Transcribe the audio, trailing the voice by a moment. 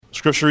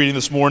Scripture reading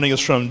this morning is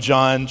from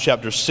John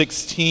chapter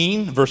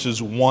 16,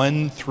 verses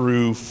 1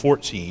 through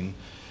 14.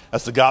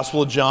 That's the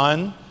Gospel of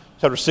John,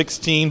 chapter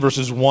 16,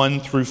 verses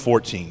 1 through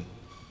 14.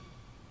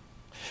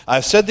 I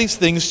have said these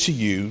things to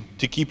you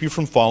to keep you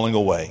from falling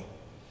away.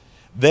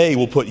 They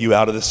will put you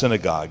out of the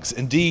synagogues.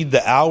 Indeed,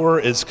 the hour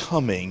is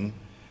coming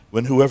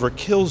when whoever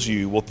kills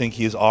you will think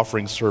he is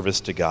offering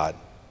service to God.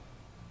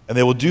 And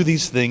they will do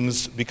these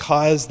things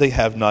because they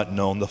have not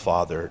known the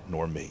Father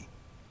nor me.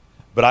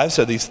 But I have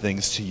said these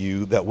things to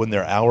you that when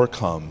their hour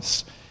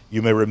comes,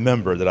 you may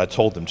remember that I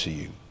told them to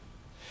you.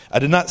 I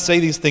did not say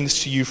these things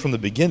to you from the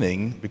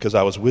beginning because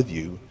I was with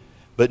you,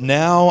 but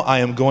now I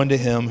am going to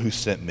him who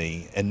sent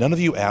me, and none of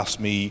you asked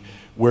me,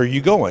 where are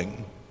you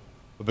going?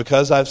 But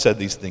because I have said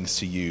these things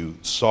to you,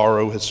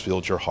 sorrow has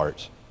filled your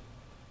heart.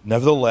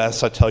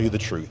 Nevertheless, I tell you the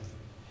truth.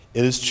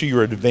 It is to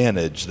your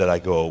advantage that I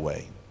go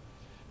away.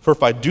 For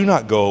if I do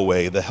not go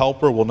away, the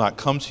Helper will not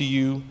come to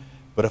you,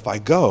 but if I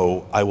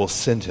go, I will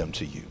send him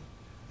to you.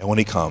 And when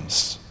he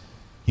comes,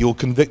 he will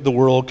convict the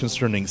world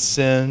concerning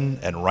sin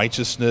and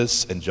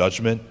righteousness and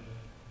judgment.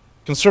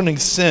 Concerning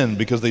sin,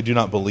 because they do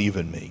not believe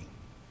in me.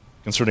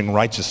 Concerning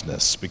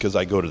righteousness, because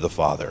I go to the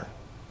Father.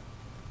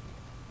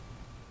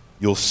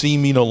 You'll see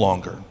me no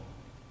longer.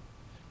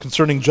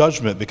 Concerning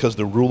judgment, because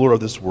the ruler of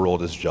this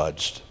world is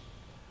judged.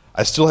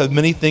 I still have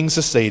many things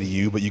to say to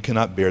you, but you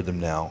cannot bear them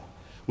now.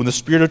 When the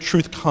Spirit of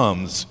truth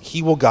comes,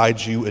 he will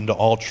guide you into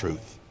all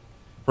truth.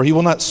 For he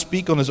will not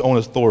speak on his own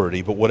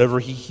authority, but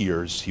whatever he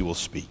hears, he will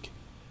speak.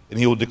 And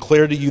he will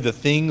declare to you the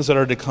things that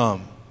are to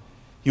come.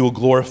 He will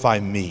glorify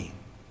me,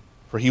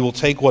 for he will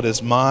take what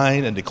is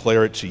mine and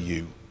declare it to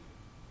you.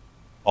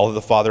 All that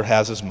the Father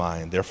has is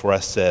mine. Therefore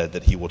I said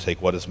that he will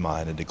take what is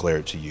mine and declare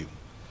it to you.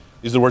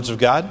 These are the words of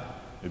God.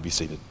 You may be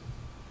seated.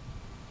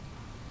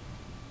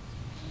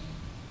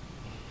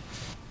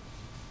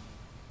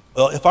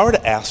 Well, if I were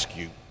to ask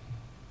you,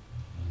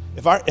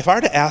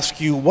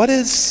 what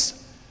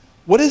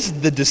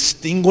is the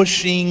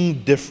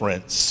distinguishing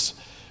difference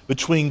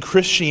between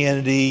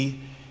Christianity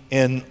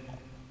and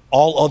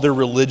all other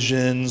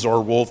religions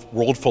or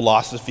world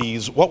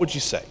philosophies? What would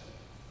you say?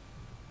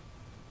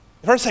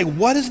 If I were to say,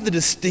 what is the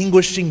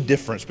distinguishing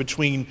difference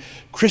between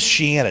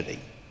Christianity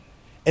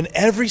and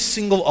every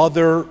single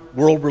other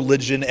world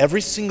religion,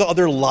 every single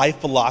other life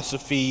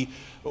philosophy,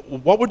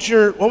 what would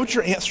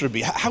your answer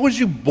be? How would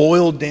you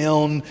boil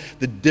down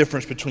the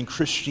difference between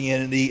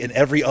Christianity and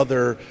every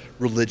other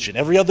religion,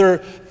 every other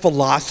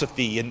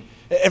philosophy? And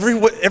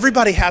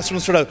everybody has some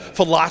sort of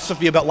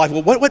philosophy about life.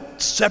 Well,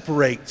 what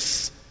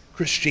separates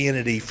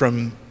Christianity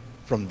from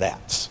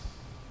that?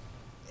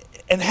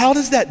 And how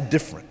does that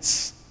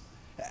difference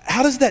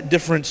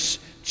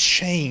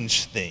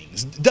change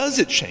things? Does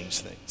it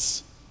change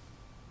things?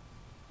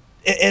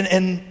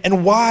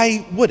 And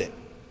why would it?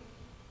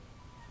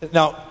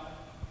 Now,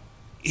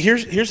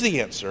 here's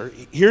the answer.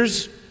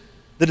 Here's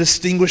the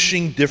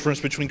distinguishing difference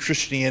between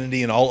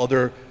Christianity and all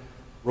other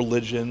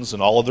religions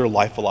and all other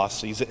life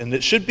philosophies. And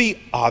it should be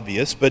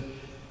obvious, but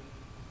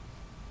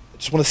I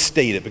just want to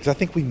state it because I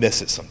think we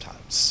miss it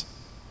sometimes.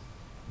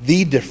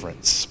 The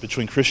difference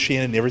between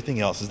Christianity and everything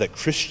else is that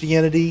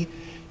Christianity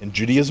and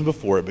Judaism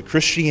before it, but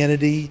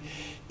Christianity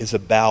is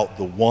about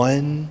the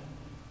one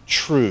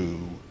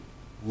true,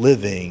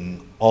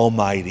 living,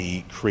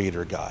 almighty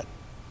Creator God.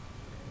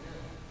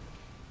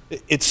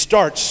 It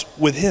starts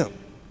with him.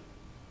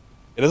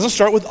 It doesn't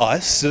start with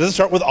us. It doesn't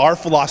start with our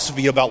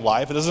philosophy about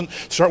life. It doesn't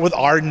start with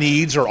our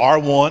needs or our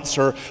wants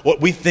or what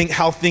we think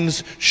how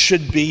things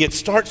should be. It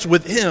starts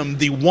with him,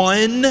 the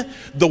one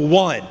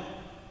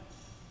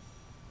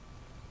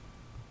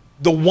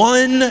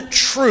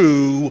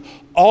true,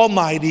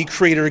 almighty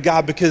Creator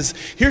God. Because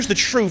here's the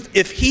truth.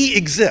 If he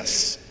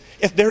exists,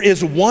 if there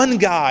is one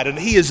God and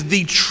he is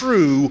the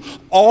true,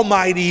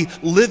 almighty,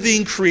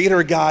 living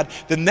Creator God,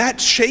 then that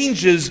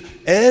changes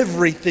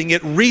everything.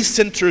 It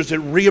recenters, it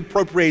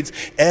reappropriates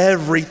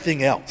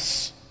everything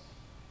else.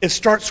 It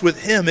starts with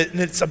him, and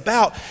it's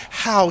about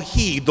how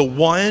he, the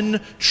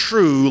one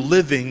true,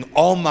 living,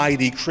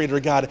 almighty Creator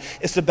God,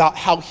 it's about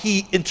how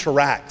he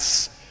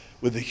interacts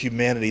with the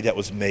humanity that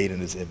was made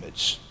in his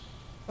image.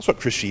 That's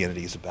what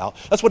Christianity is about.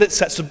 That's what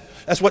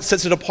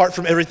sets it apart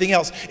from everything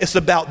else. It's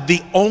about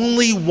the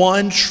only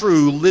one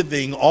true,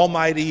 living,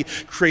 almighty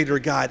Creator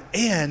God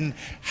and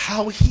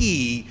how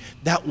he,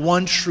 that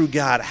one true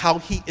God, how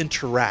he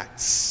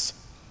interacts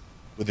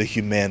with the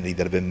humanity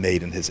that have been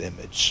made in his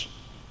image.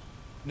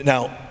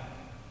 Now,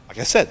 like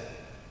I said,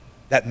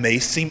 that may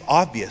seem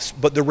obvious,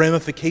 but the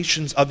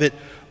ramifications of it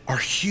are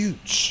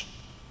huge.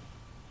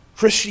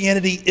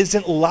 Christianity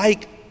isn't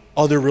like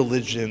other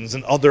religions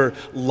and other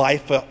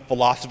life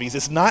philosophies.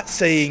 It's not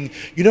saying,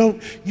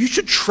 you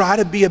should try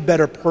to be a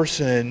better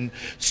person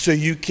so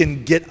you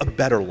can get a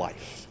better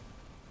life.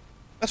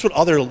 That's what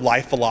other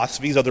life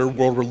philosophies, other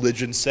world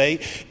religions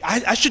say.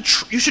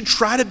 You should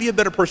try to be a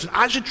better person.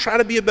 I should try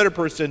to be a better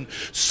person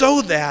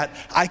so that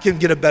I can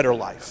get a better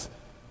life.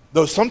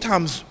 Though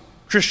sometimes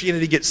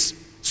Christianity gets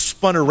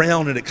spun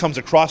around and it comes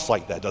across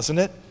like that, doesn't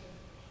it?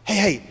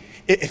 Hey,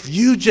 if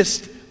you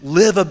just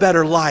live a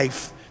better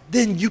life,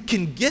 then you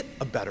can get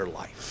a better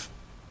life.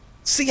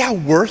 See how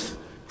worth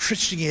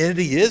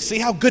Christianity is? See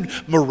how good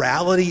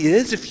morality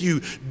is? If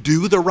you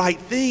do the right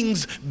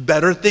things,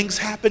 better things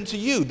happen to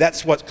you.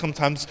 That's what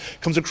sometimes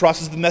comes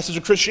across as the message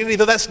of Christianity,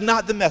 though that's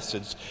not the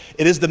message.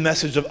 It is the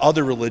message of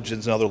other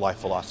religions and other life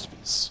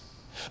philosophies.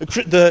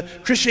 The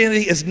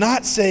Christianity is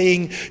not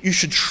saying you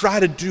should try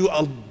to do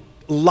a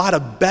lot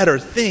of better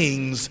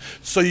things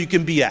so you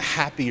can be a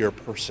happier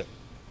person.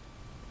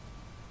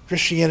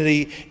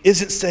 Christianity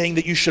isn't saying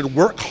that you should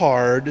work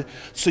hard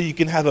so you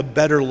can have a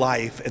better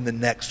life in the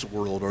next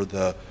world or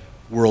the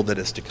world that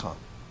is to come.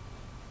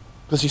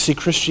 Because you see,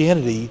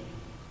 Christianity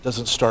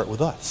doesn't start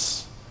with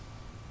us.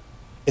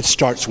 It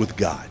starts with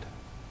God.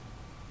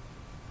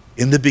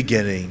 In the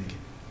beginning,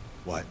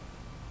 what?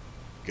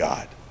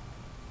 God.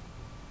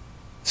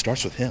 It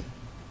starts with Him.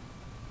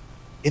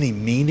 Any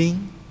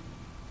meaning,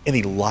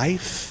 any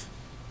life,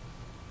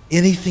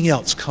 anything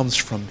else comes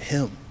from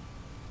Him.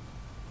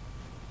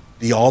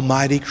 The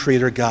Almighty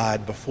Creator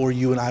God, before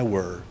you and I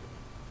were,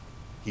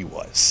 He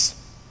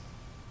was.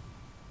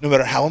 No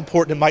matter how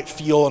important it might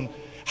feel and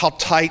how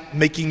tight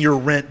making your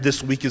rent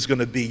this week is going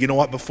to be, you know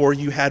what? Before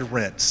you had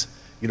rent,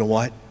 you know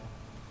what?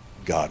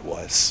 God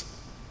was.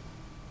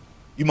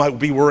 You might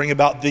be worrying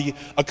about the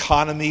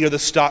economy or the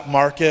stock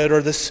market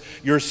or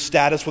your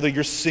status, whether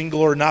you're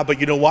single or not,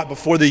 but you know what?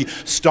 Before the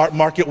stock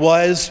market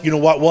was, you know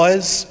what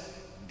was?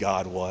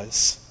 God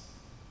was.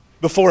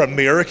 Before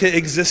America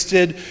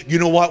existed, you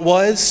know what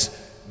was?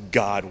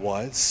 God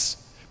was.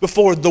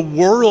 Before the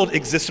world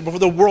existed, before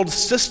the world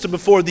system,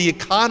 before the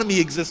economy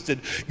existed,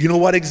 you know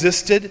what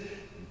existed?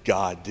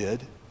 God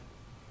did.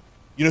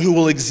 You know who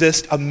will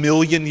exist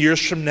 1,000,000 years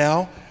from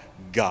now?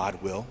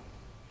 God will.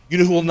 You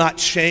know who will not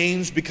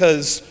change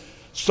because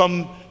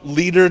some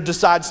leader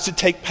decides to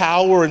take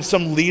power and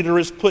some leader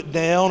is put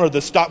down or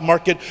the stock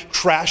market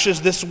crashes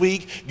this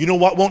week? You know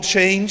what won't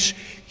change?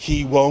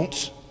 He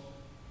won't.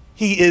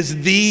 He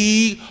is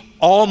the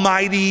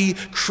Almighty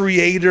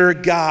Creator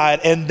God.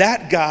 And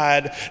that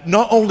God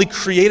not only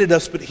created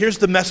us, but here's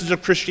the message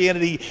of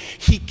Christianity: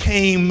 He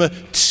came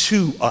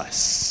to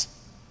us.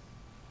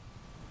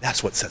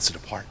 That's what sets it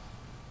apart.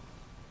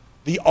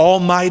 The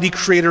Almighty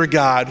Creator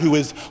God, who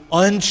is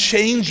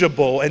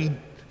unchangeable and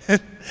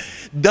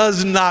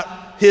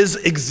His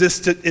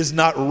existence is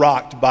not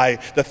rocked by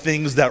the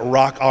things that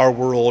rock our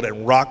world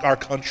and rock our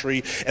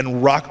country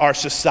and rock our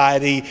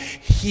society.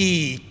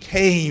 He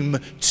came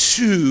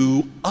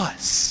to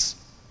us.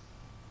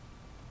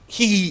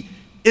 He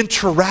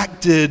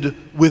interacted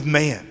with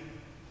man.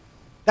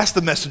 That's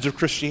the message of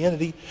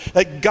Christianity.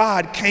 That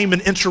God came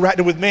and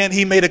interacted with man.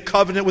 He made a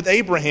covenant with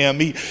Abraham.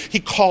 He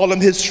called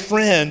him his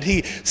friend.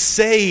 He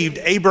saved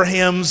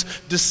Abraham's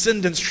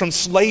descendants from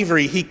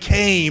slavery. He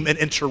came and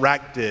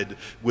interacted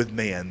with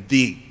man,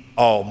 the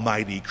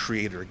Almighty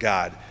Creator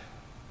God.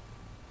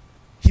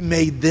 He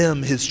made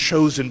them His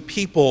chosen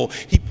people.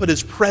 He put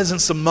His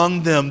presence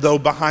among them, though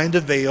behind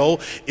a veil,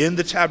 in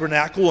the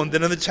tabernacle and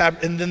then in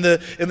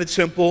the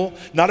temple,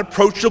 not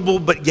approachable,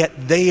 but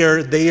yet there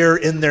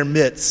in their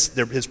midst.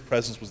 His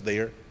presence was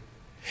there.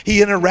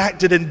 He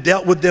interacted and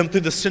dealt with them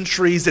through the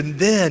centuries, and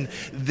then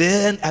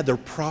at the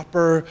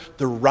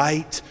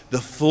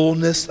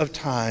fullness of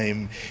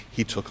time,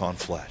 He took on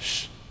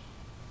flesh.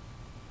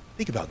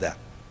 Think about that.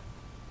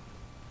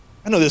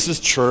 I know this is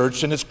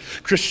church and it's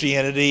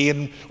Christianity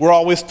and we're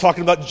always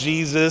talking about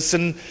Jesus,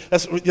 and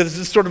this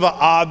is sort of an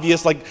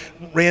obvious, like,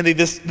 Randy,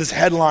 this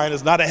headline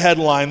is not a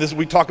headline.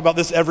 We talk about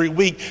this every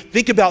week.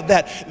 Think about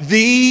that.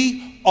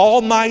 The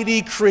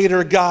Almighty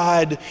Creator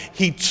God,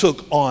 He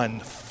took on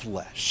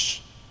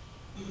flesh.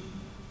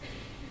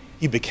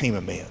 He became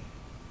a man.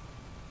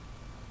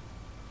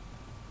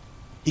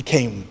 He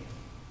came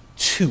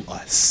to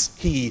us.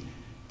 He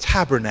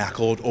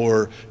tabernacled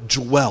or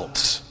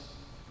dwelt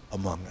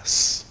among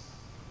us.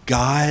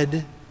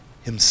 God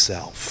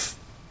Himself,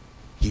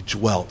 He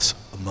dwelt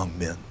among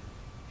men.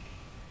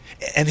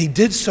 And He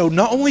did so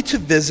not only to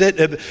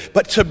visit,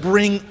 but to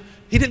bring,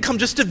 He didn't come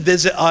just to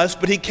visit us,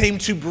 but He came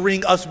to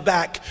bring us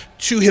back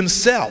to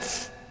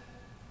Himself.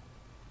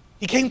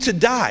 He came to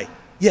die,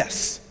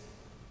 yes.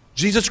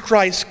 Jesus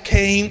Christ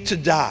came to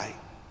die.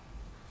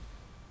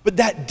 But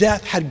that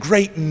death had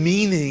great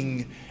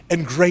meaning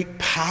and great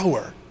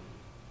power.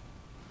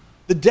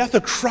 The death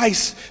of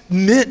Christ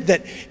meant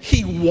that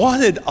He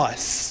wanted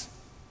us.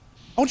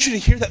 I want you to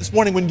hear that this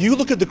morning. When you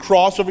look at the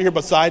cross over here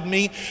beside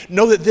me,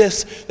 know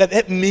that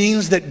it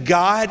means that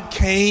God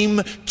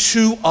came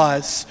to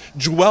us,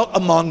 dwelt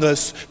among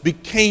us,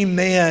 became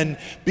man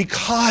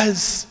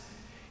because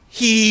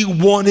He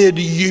wanted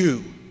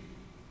you.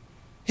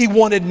 He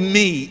wanted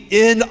me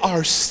in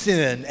our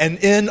sin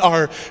and in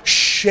our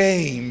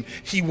shame.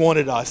 He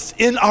wanted us.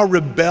 In our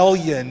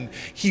rebellion,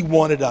 He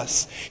wanted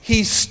us.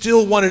 He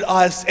still wanted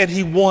us, and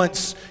He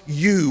wants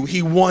you.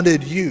 He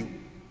wanted you.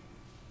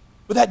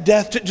 But that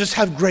death didn't just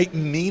have great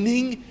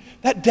meaning.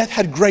 That death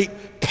had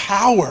great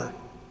power.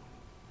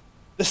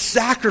 The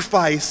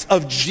sacrifice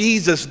of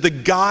Jesus, the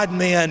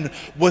God-man,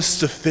 was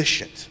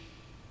sufficient.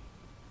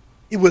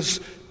 It was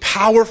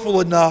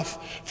powerful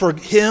enough for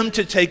him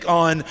to take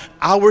on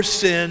our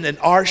sin and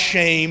our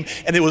shame,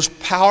 and it was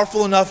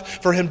powerful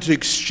enough for him to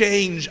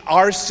exchange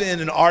our sin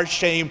and our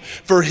shame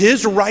for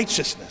his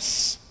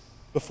righteousness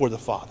before the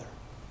Father.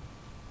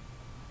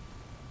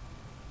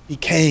 He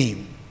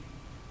came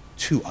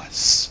to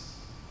us.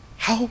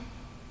 How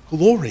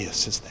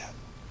glorious is that?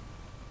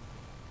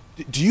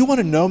 Do you want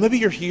to know? Maybe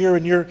you're here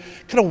and you're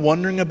kind of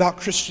wondering about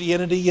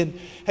Christianity, and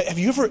have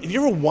you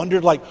ever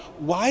wondered, like,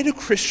 why do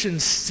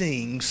Christians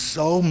sing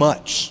so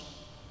much?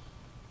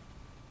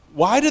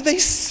 Why do they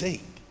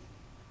sing?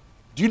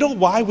 Do you know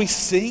why we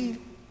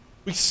sing?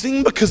 We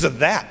sing because of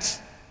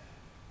that.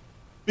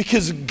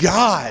 Because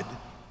God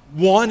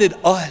wanted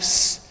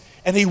us,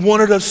 and he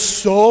wanted us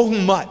so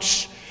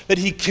much that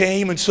he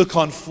came and took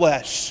on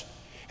flesh,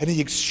 and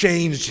he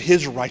exchanged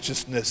his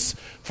righteousness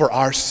for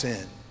our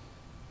sin.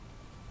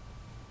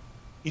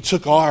 He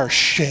took our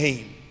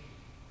shame.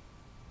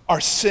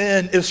 Our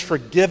sin is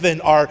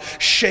forgiven. Our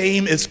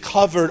shame is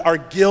covered. Our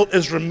guilt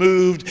is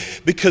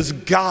removed because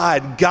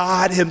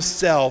God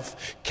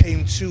himself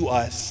came to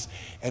us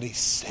and he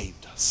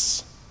saved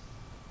us.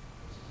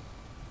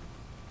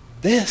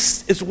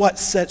 This is what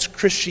sets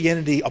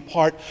Christianity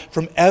apart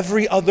from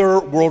every other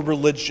world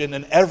religion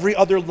and every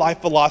other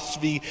life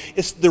philosophy.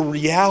 It's the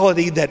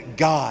reality that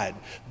God,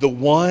 the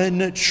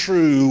one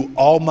true,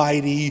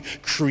 almighty,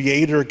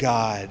 creator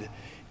God,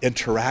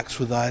 interacts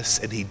with us,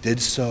 and he did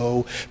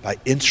so by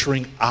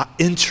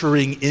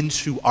entering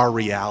into our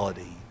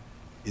reality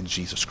in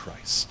Jesus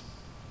Christ.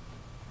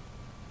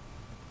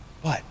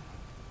 But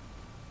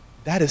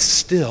that is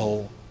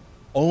still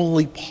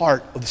only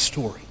part of the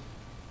story.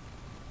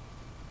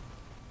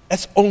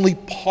 That's only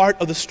part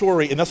of the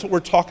story, and that's what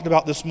we're talking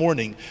about this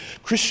morning.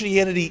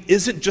 Christianity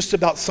isn't just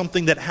about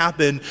something that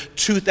happened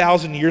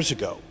 2,000 years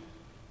ago.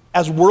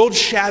 As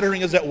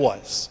world-shattering as that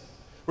was,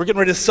 we're getting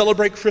ready to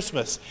celebrate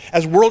Christmas.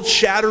 As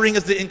world-shattering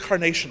as the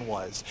incarnation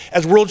was,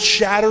 as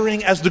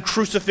world-shattering as the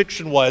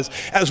crucifixion was,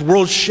 as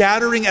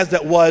world-shattering as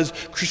that was,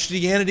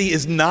 Christianity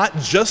is not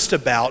just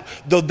about,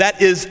 though that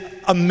is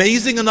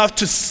amazing enough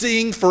to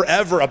sing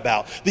forever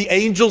about. The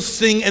angels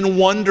sing and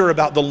wonder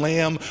about the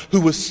Lamb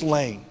who was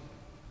slain.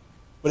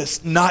 But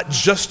it's not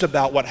just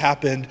about what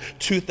happened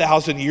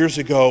 2,000 years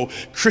ago.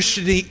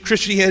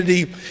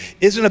 Christianity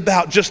isn't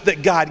about just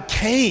that God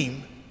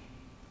came,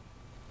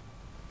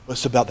 but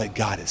it's about that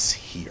God is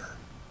here.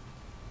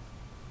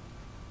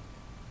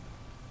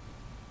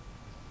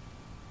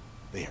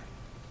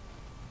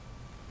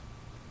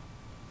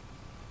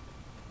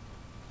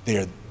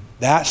 There.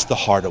 That's the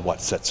heart of what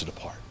sets it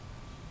apart.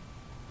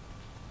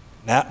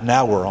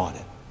 Now we're on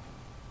it.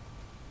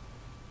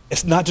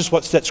 It's not just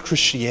what sets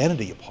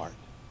Christianity apart.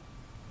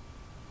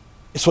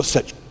 It's what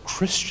sets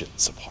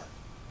Christians apart.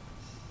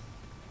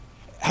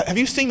 Have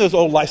you seen those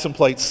old license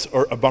plates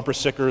or bumper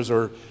stickers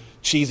or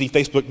cheesy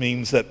Facebook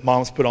memes that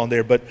moms put on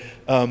there? But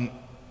that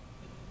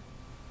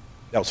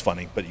was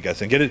funny, but you guys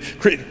didn't get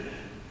it.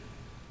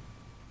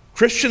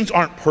 Christians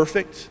aren't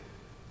perfect,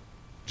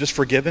 just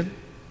forgiven.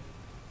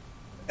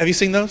 Have you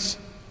seen those?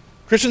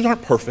 Christians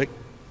aren't perfect,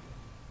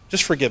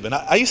 just forgiven.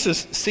 I used to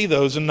see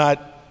those and kind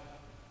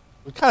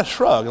of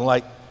shrug and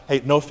like,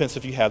 hey, no offense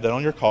if you have that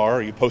on your car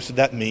or you posted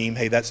that meme.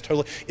 Hey, that's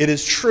totally, it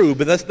is true,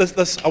 but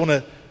I want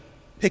to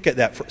pick at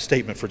that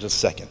statement for just a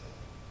second.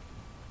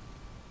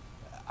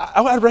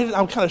 I read it, I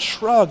would kind of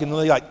shrug and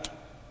like,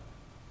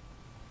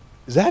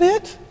 is that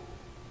it?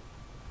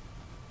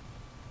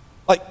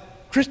 Like,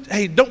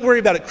 hey, don't worry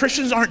about it.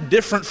 Christians aren't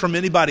different from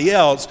anybody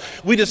else.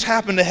 We just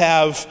happen to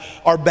have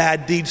our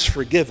bad deeds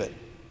forgiven.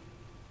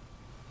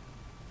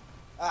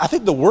 I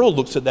think the world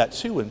looks at that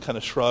too and kind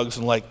of shrugs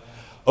and like,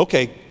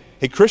 okay,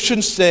 hey,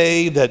 Christians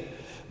say that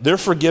they're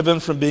forgiven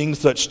from being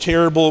such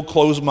terrible,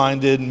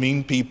 closed-minded,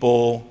 mean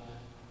people.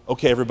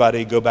 Okay,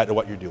 everybody, go back to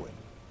what you're doing.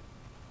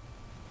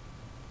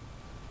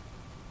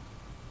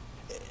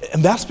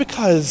 And that's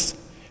because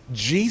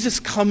Jesus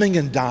coming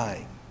and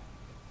dying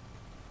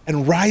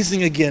and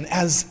rising again,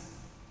 as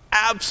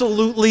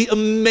absolutely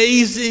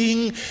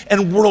amazing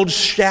and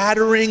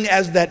world-shattering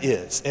as that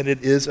is, and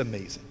it is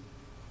amazing.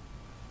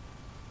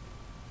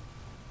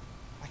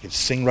 I could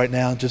sing right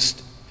now just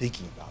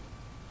thinking about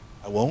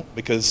it. I won't,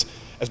 because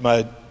as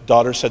my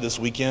daughter said this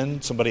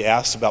weekend, somebody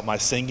asked about my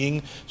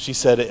singing. She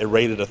said it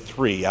rated a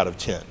 3 out of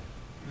 10.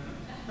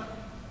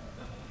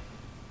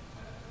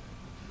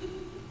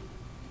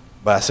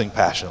 But I sing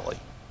passionately.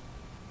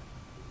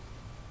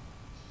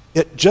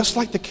 Yet, just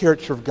like the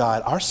character of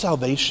God, our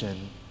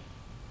salvation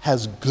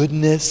has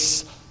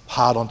goodness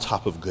piled on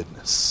top of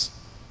goodness.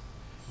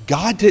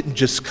 God didn't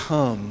just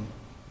come,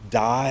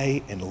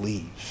 die, and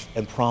leave,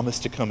 and promise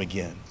to come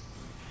again.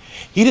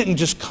 He didn't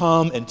just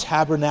come and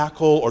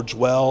tabernacle or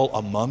dwell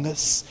among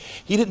us.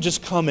 He didn't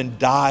just come and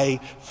die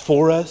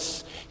for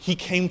us. He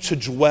came to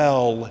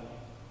dwell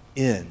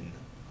in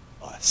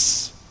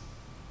us.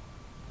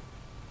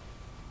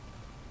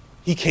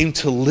 He came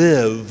to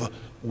live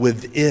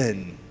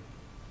within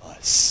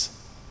us.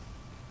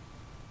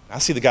 I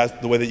see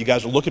the way that you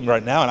guys are looking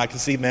right now, and I can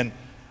see, man,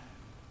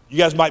 you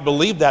guys might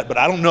believe that, but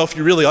I don't know if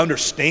you really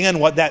understand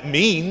what that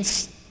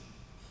means.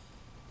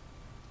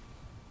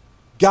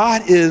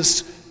 God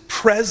is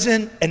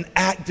present and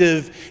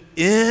active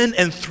in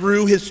and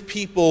through his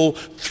people,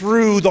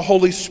 through the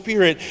Holy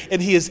Spirit,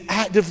 and he is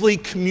actively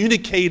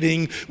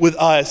communicating with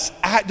us,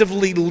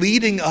 actively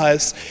leading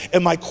us.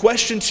 And my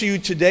question to you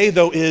today,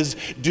 though, is,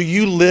 do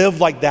you live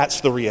like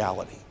that's the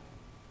reality?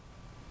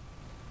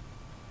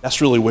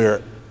 That's really where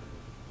I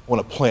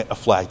want to plant a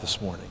flag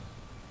this morning.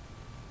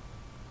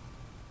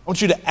 I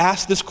want you to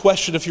ask this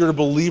question if you're a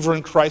believer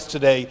in Christ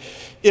today.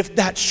 If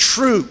that's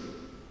true,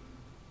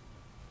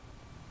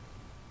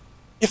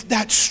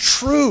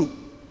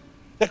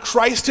 that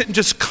Christ didn't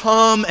just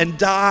come and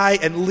die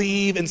and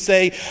leave and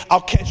say,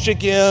 I'll catch you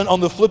again on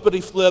the flippity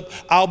flip,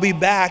 I'll be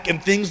back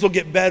and things will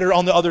get better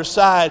on the other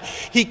side.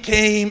 He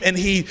came and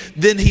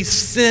then he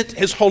sent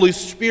his Holy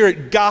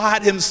Spirit,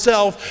 God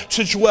himself,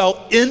 to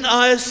dwell in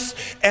us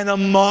and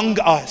among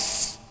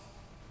us,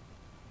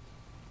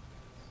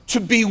 to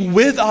be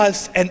with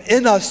us and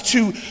in us,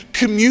 to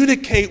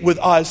communicate with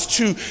us,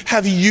 to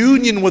have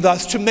union with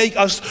us, to make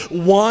us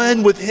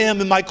one with him.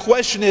 And my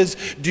question is,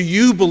 do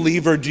you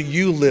believe or do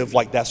you live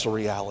like that's a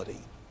reality?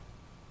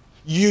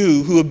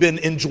 You who have been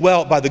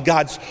indwelt by the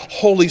God's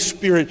Holy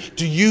Spirit,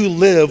 do you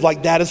live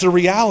like that is a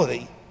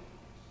reality?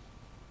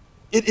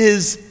 It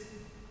is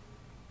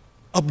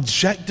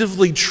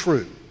objectively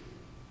true.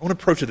 I want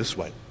to approach it this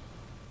way.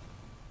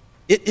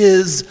 It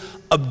is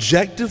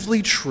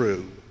objectively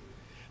true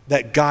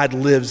that God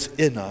lives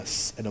in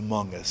us and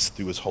among us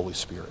through his Holy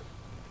Spirit.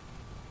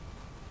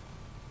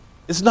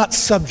 It's not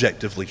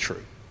subjectively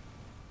true.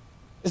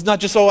 It's not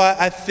just,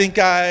 I think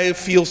I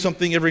feel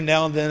something every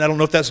now and then. I don't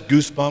know if that's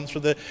goosebumps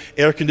or the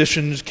air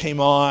conditioners came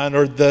on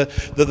or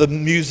the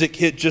music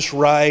hit just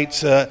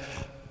right.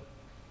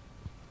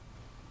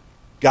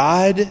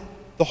 God,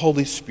 the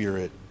Holy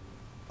Spirit,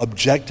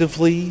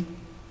 objectively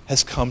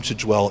has come to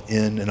dwell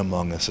in and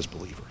among us as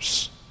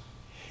believers.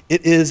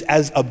 It is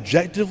as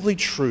objectively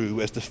true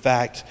as the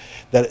fact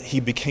that he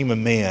became a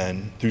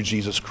man through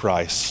Jesus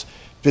Christ,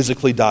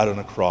 physically died on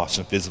a cross,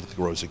 and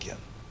physically rose again.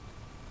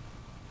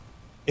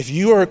 If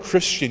you are a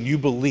Christian, you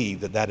believe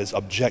that that is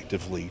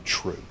objectively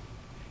true.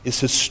 It's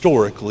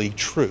historically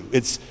true.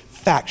 It's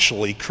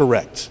factually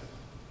correct.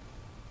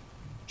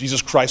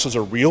 Jesus Christ was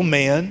a real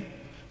man,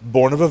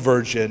 born of a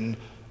virgin,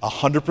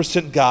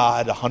 100%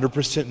 God,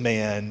 100%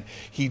 man.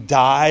 He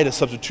died a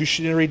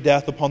substitutionary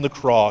death upon the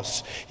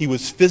cross. He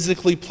was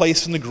physically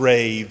placed in the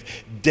grave,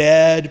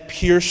 dead,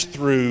 pierced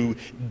through,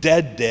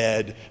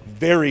 dead,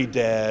 very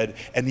dead,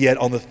 and yet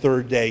on the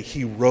third day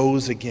he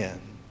rose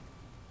again,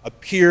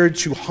 appeared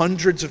to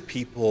hundreds of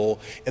people,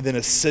 and then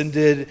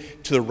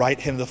ascended to the right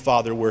hand of the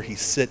Father where he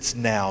sits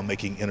now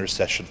making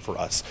intercession for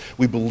us.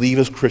 We believe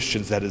as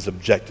Christians that is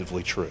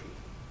objectively true.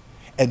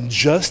 And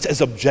just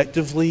as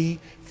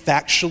objectively,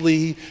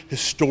 factually,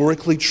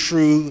 historically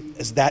true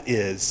as that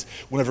is,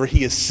 whenever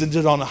he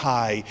ascended on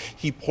high,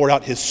 he poured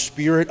out his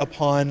Spirit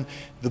upon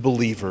the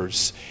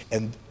believers,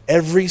 and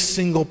every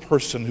single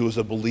person who is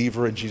a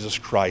believer in Jesus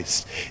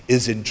Christ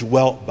is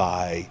indwelt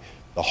by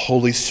the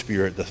Holy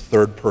Spirit, the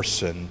third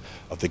person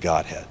of the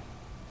Godhead.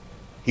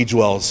 He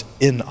dwells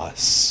in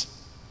us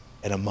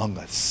and among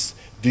us.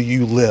 Do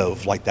you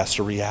live like that's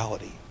a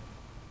reality?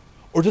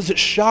 Or does it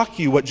shock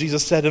you what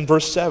Jesus said in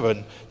verse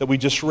 7 that we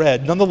just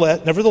read?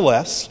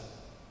 Nevertheless,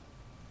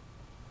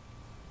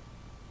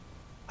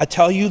 I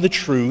tell you the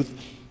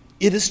truth,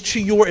 it is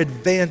to your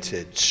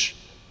advantage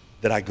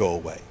that I go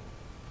away.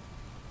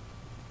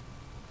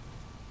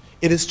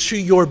 It is to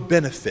your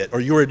benefit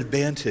or your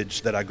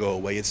advantage that I go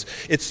away.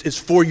 It's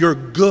for your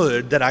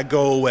good that I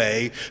go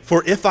away.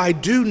 For if I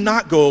do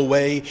not go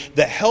away,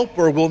 the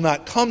Helper will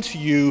not come to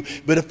you.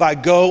 But if I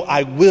go,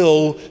 I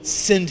will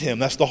send him.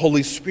 That's the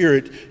Holy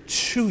Spirit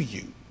to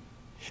you.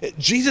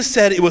 Jesus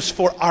said it was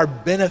for our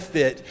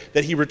benefit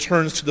that he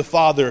returns to the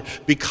Father,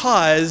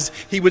 because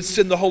he would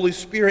send the Holy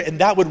Spirit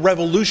and that would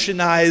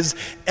revolutionize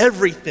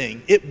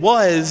everything. It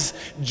was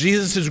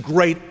Jesus'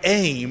 great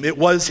aim. It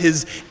was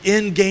his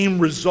end-game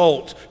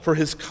result for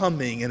his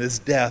coming and his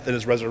death and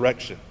his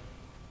resurrection.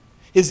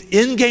 His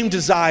end-game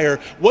desire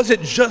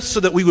wasn't just so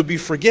that we would be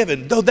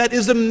forgiven, though that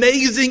is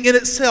amazing in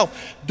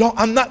itself.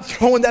 I'm not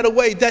throwing that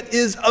away. That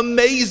is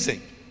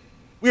amazing.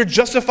 We are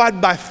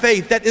justified by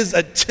faith. That is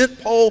a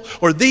tent pole,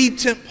 or the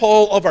tent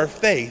pole of our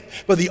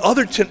faith. But the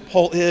other tent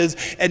pole is,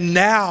 and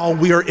now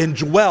we are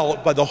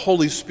indwelt by the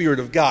Holy Spirit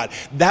of God.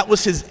 That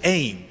was his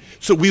aim.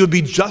 So we would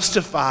be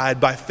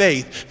justified by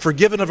faith,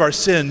 forgiven of our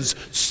sins,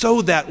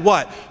 so that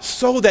what?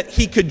 So that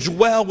he could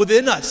dwell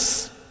within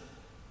us.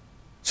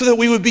 So that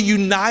we would be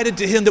united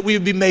to him, that we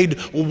would be made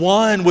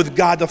one with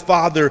God the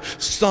Father,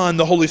 Son,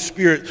 the Holy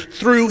Spirit,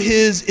 through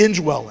his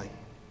indwelling.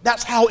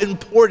 That's how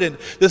important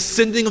the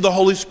sending of the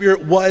Holy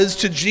Spirit was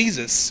to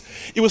Jesus.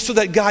 It was so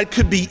that God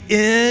could be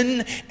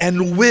in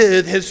and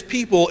with his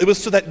people. It was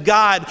so that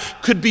God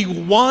could be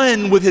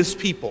one with his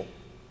people.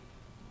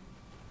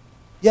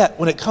 Yet,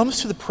 when it comes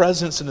to the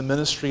presence and the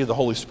ministry of the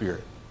Holy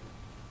Spirit,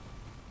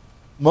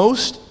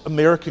 most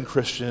American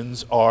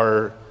Christians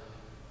are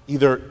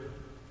either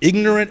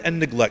ignorant and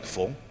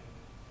neglectful,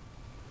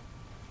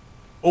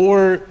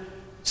 or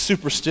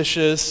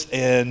superstitious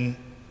and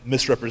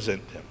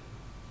misrepresent him.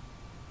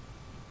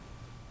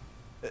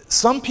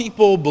 Some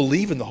people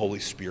believe in the Holy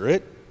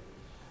Spirit,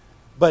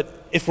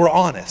 but if we're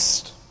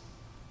honest,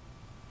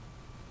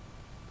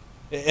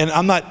 and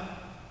I'm not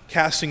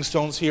casting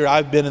stones here,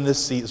 I've been in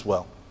this seat as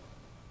well.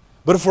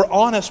 But if we're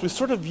honest, we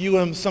sort of view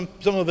him, some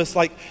of us,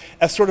 like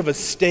as sort of a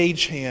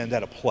stagehand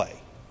at a play,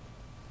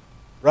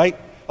 right?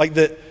 Like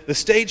the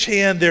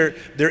stagehand,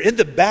 they're in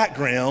the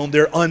background,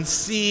 they're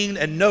unseen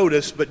and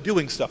noticed, but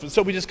doing stuff. And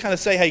so we just kind of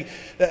say, hey,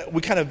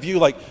 we kind of view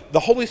like the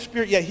Holy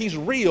Spirit, yeah, he's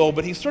real,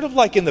 but he's sort of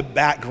like in the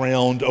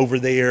background over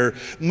there,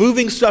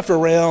 moving stuff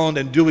around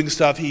and doing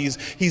stuff.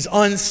 He's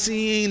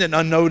unseen and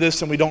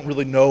unnoticed, and we don't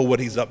really know what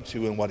he's up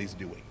to and what he's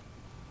doing.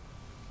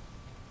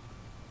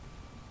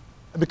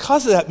 And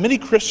because of that, many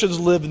Christians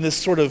live in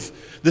this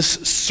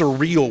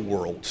surreal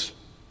world.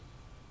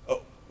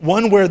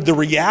 One where the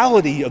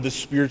reality of the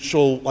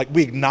spiritual, like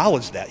we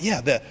acknowledge that. Yeah,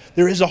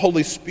 there is a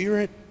Holy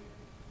Spirit.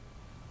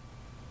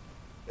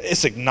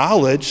 It's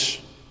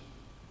acknowledged,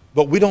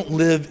 but we don't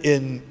live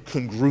in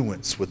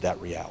congruence with that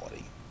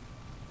reality.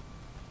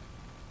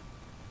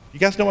 You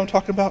guys know what I'm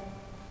talking about?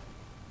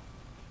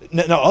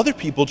 Now other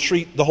people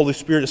treat the Holy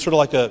Spirit as sort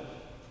of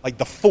like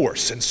the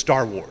Force in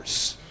Star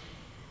Wars.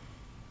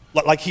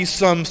 Like he's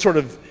some sort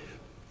of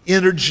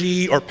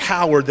energy or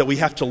power that we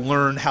have to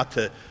learn how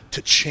to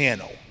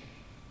channel.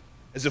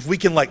 As if we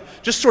can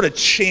just sort of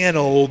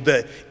channel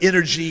the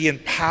energy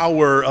and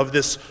power of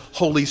this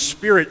Holy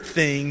Spirit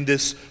thing,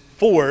 this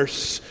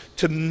force,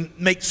 to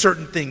make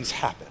certain things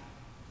happen.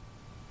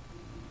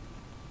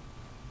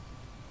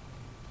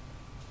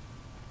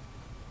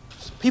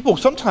 People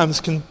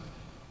sometimes can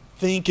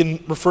think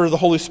and refer to the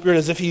Holy Spirit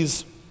as if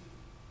he's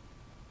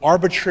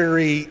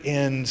arbitrary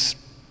and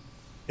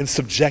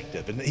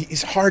subjective. And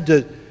he's hard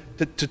to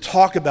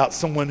talk about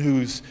someone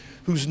who's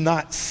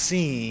not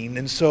seen.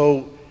 And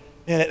so,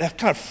 man, that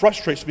kind of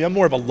frustrates me. I'm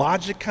more of a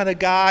logic kind of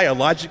guy, a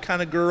logic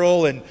kind of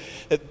girl, and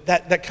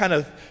that kind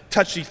of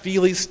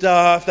touchy-feely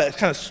stuff, that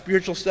kind of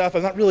spiritual stuff,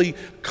 I'm not really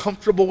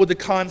comfortable with the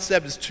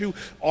concept. It's too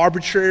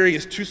arbitrary,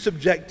 it's too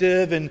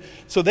subjective, and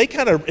so they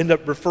kind of end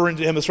up referring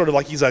to him as sort of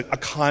like he's a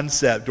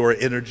concept or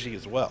an energy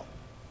as well.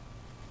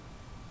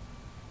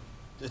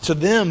 To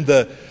them,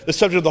 the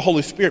subject of the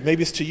Holy Spirit,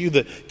 maybe it's to you,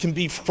 that can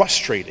be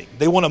frustrating.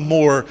 They want a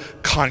more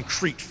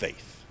concrete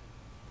faith.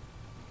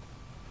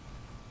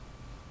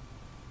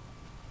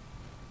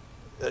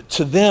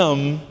 To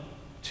them,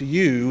 to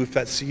you, if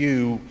that's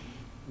you,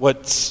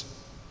 what's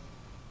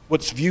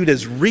viewed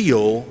as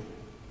real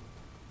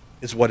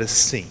is what is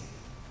seen.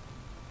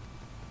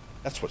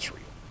 That's what's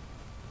real.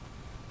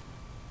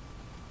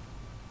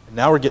 And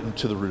now we're getting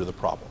to the root of the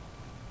problem.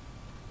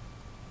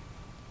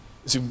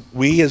 See,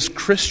 we as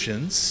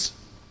Christians,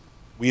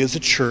 we as a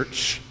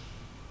church,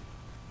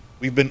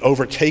 we've been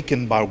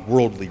overtaken by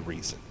worldly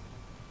reason.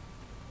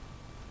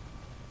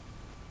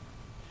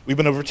 We've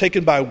been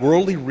overtaken by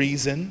worldly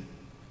reason,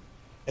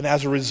 and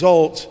as a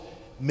result,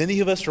 many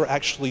of us are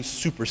actually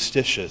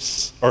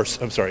suspicious of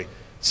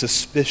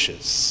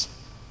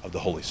the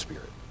Holy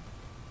Spirit.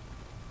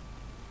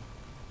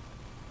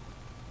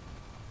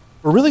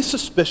 We're really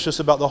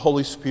suspicious about the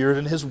Holy Spirit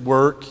and his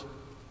work.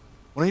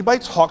 When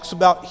anybody talks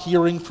about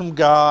hearing from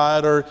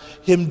God or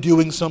him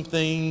doing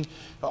something,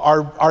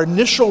 our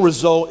initial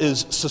result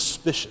is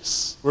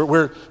suspicious.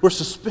 We're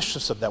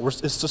suspicious of that.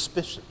 It's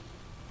suspicion.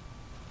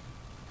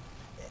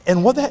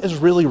 And what that is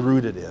really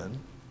rooted in,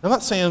 I'm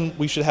not saying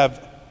we should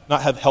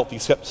not have healthy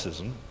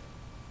skepticism,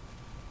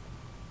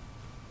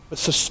 but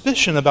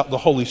suspicion about the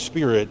Holy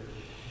Spirit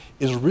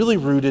is really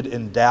rooted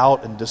in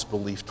doubt and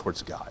disbelief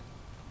towards God.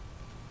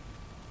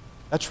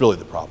 That's really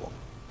the problem.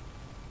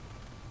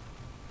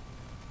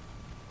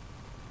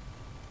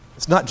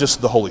 It's not just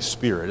the Holy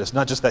Spirit. It's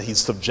not just that he's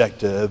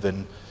subjective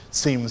and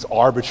seems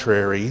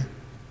arbitrary.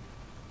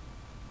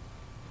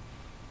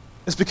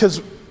 It's because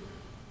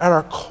at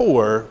our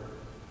core,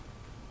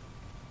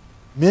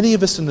 many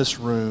of us in this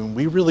room,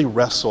 we really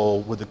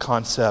wrestle with the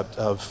concept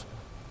of,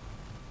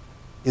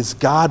 is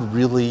God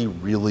really,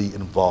 really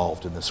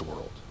involved in this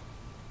world?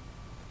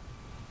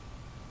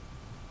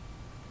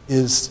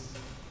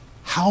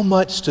 How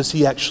much does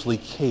he actually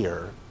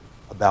care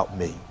about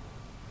me?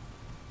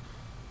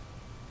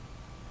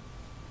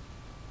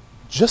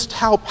 Just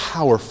how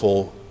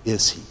powerful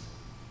is he?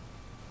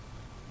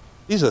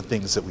 These are the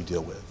things that we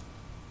deal with.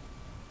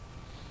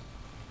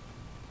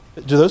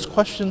 Do those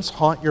questions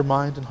haunt your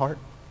mind and heart?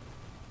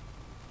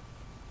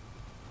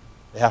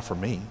 They have for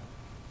me.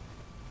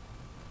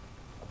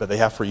 I bet they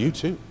have for you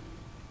too.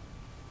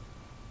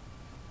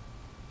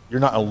 You're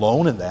not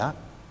alone in that.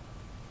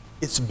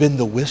 It's been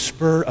the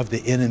whisper of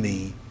the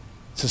enemy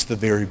since the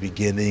very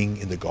beginning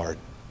in the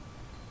garden.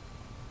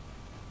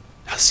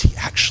 Does he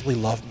actually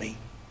love me?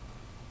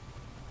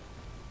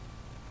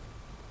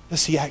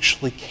 Does he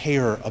actually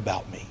care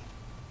about me?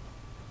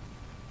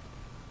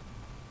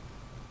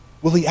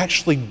 Will he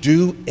actually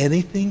do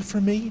anything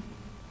for me?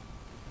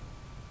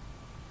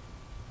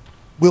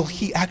 Will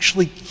he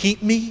actually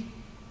keep me?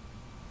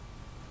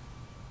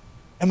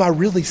 Am I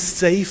really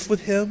safe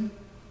with him?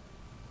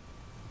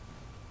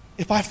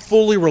 if I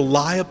fully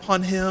rely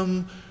upon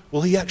him,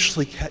 will he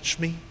actually catch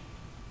me?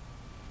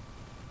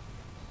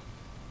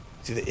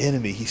 See, the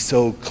enemy, he's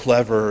so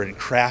clever and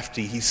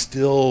crafty. He's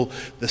still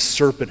the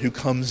serpent who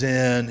comes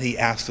in. He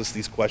asks us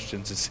these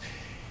questions.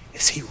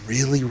 Is he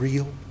really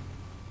real?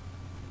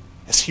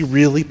 Is he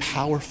really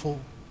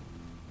powerful?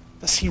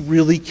 Does he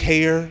really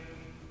care?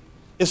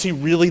 Is he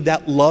really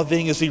that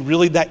loving? Is he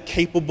really that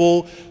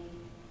capable?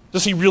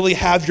 Does he really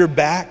have your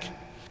back?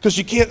 Because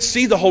you can't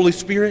see the Holy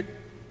Spirit.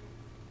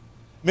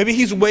 Maybe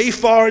he's way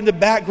far in the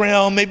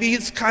background. Maybe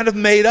it's kind of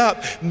made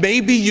up.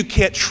 Maybe you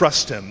can't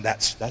trust him.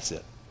 That's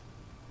it.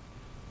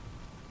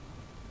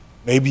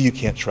 Maybe you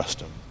can't trust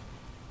him.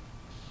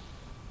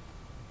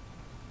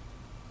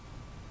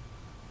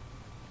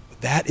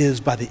 But that is,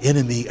 by the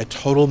enemy, a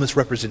total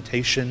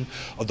misrepresentation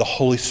of the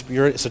Holy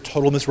Spirit. It's a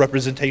total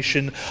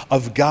misrepresentation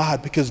of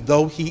God, because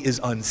though he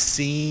is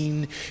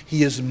unseen,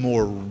 he is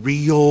more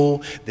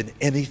real than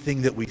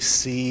anything that we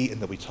see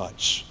and that we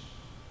touch.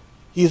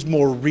 He is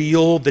more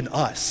real than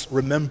us.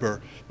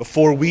 Remember,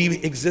 before we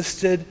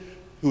existed,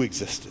 who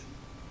existed?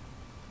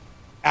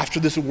 After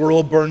this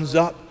world burns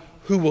up,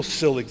 who will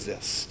still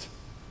exist?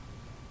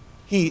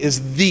 He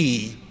is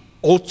the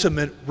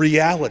ultimate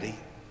reality.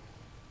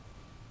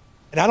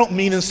 And I don't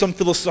mean in some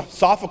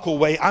philosophical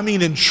way, I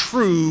mean in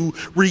true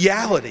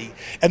reality.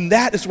 And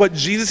that is what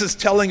Jesus is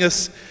telling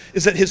us,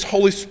 is that his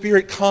Holy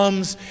Spirit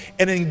comes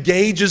and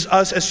engages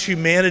us as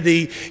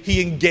humanity.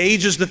 He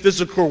engages the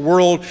physical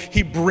world.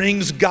 He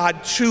brings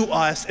God to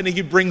us, and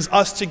he brings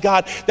us to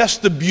God. That's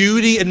the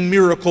beauty and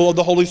miracle of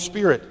the Holy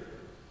Spirit.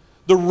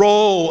 The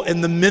role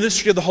and the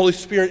ministry of the Holy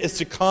Spirit is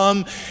to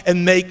come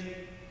and make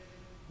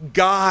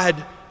God,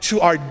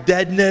 to our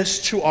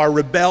deadness, to our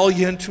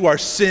rebellion, to our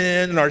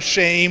sin and our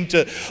shame,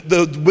 to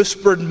the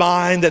whispered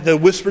mind that the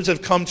whispers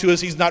have come to us.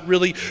 He's not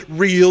really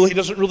real. He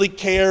doesn't really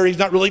care. He's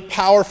not really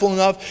powerful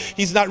enough.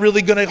 He's not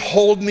really going to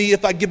hold me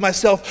if I give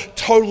myself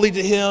totally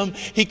to him.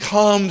 He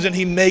comes and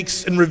he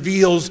makes and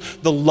reveals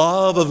the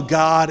love of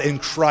God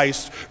and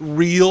Christ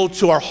real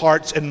to our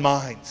hearts and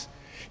minds.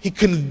 He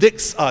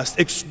convicts us,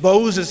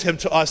 exposes him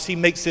to us. He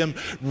makes him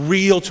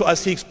real to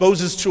us. He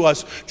exposes to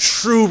us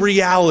true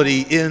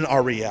reality in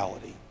our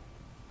reality.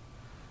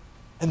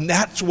 And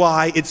that's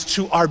why it's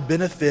to our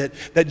benefit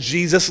that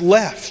Jesus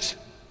left.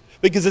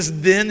 Because it's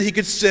then he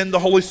could send the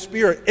Holy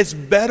Spirit. It's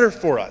better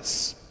for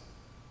us.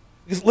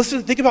 Because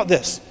listen, think about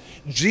this.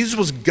 Jesus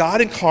was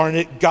God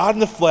incarnate, God in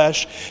the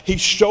flesh. He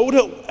showed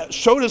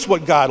us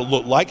what God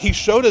looked like. He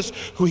showed us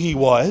who he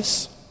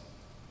was.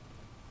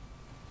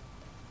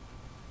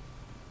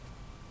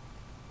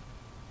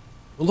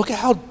 Look at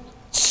how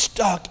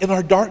stuck in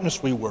our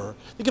darkness we were.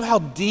 Think of how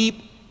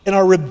deep in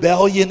our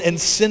rebellion and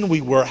sin we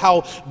were,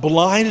 how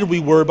blinded we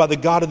were by the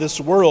God of this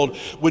world.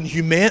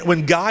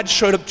 When God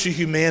showed up to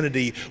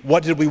humanity,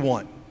 what did we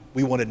want?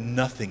 We wanted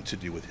nothing to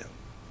do with him.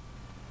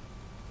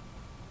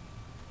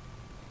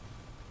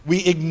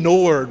 We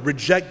ignored,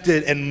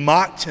 rejected, and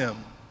mocked him.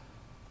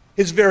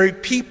 His very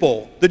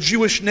people, the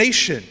Jewish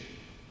nation.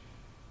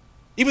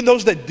 Even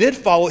those that did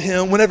follow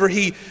him, whenever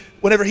he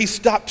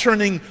stopped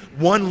turning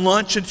one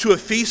lunch into a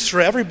feast for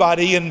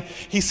everybody and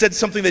he said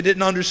something they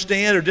didn't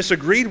understand or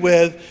disagreed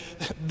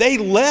with, they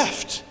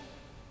left.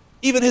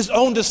 Even his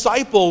own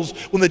disciples,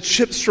 when the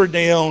chips were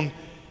down,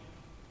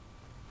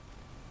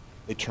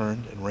 they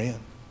turned and ran.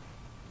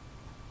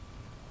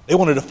 They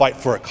wanted to fight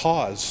for a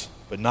cause,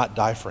 but not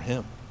die for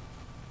him.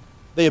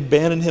 They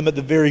abandoned him at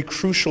the very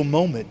crucial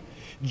moment.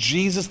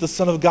 Jesus, the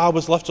Son of God,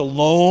 was left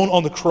alone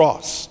on the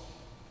cross,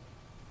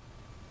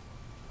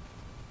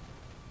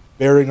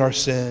 bearing our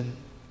sin,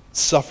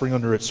 suffering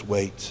under its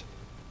weight.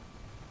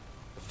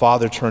 The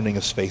Father turning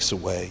his face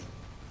away.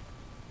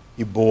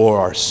 He bore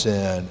our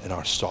sin and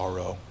our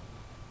sorrow.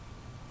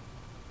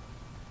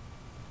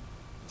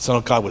 The Son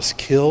of God was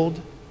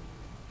killed,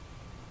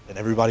 and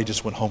everybody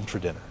just went home for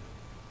dinner.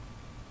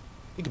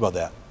 Think about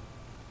that.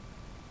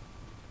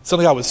 The Son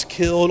of God was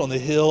killed on the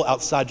hill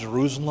outside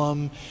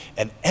Jerusalem,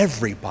 and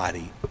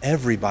everybody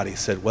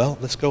said, well,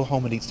 let's go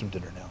home and eat some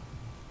dinner now.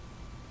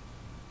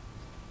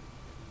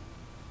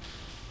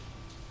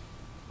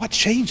 What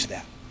changed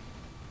that?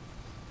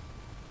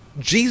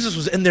 Jesus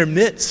was in their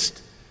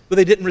midst, but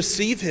they didn't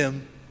receive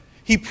him.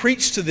 He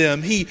preached to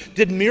them. He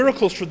did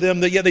miracles for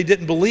them that yet they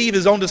didn't believe.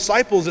 His own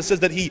disciples, it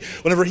says that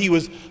whenever he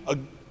was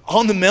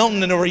on the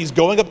mountain and whenever he's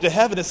going up to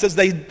heaven, it says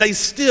they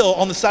still,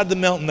 on the side of the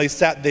mountain, they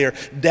sat there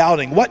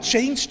doubting. What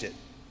changed it?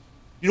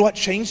 You know what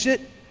changed it?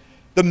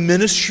 The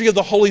ministry of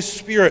the Holy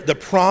Spirit, the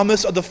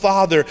promise of the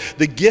Father,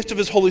 the gift of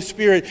his Holy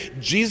Spirit.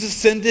 Jesus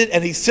ascended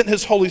and he sent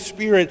his Holy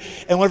Spirit.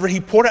 And whenever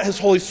he poured out his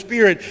Holy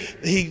Spirit,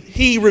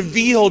 he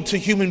revealed to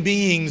human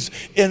beings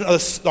in our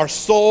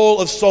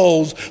soul of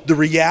souls the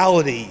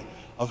reality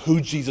of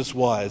who Jesus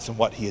was and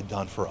what he had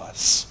done for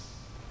us.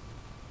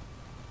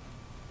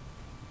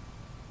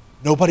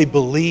 Nobody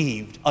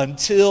believed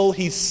until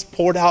he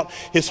poured out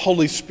his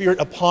Holy Spirit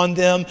upon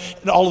them.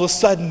 And all of a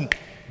sudden,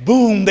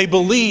 boom, they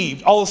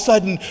believed. All of a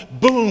sudden,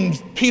 boom,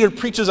 Peter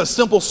preaches a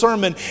simple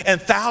sermon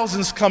and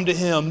thousands come to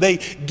him. They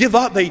give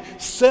up, they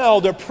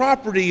sell their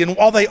property and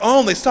all they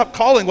own, they stop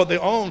calling what they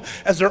own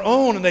as their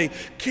own, and they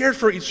cared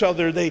for each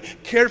other. They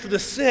cared for the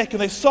sick,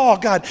 and they saw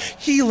God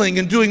healing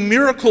and doing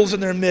miracles in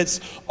their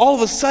midst. All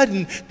of a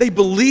sudden, they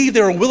believed,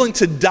 they were willing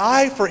to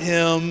die for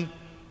him.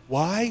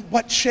 Why?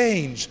 What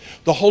changed?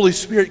 The Holy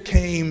Spirit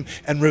came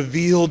and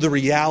revealed the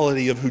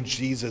reality of who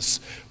Jesus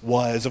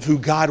was, of who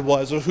God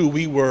was, of who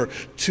we were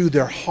to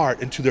their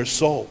heart and to their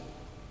soul.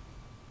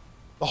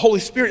 The Holy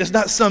Spirit is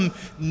not some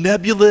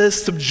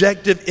nebulous,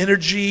 subjective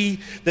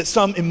energy that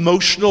some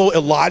emotional,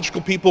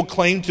 illogical people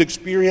claim to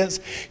experience.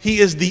 He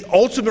is the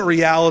ultimate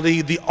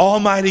reality, the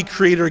almighty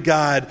creator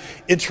God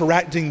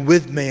interacting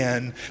with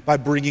man by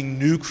bringing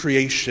new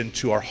creation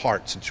to our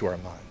hearts and to our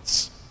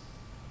minds.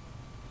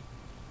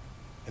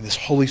 And this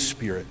Holy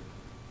Spirit,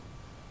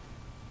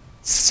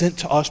 sent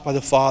to us by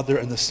the Father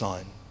and the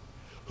Son,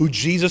 who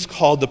Jesus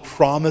called the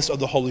promise of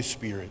the Holy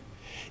Spirit,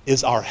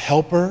 is our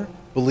helper,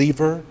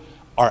 believer,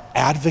 our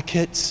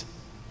advocate,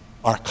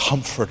 our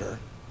comforter.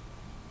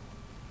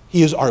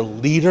 He is our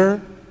leader.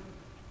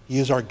 He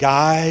is our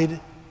guide.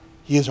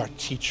 He is our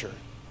teacher.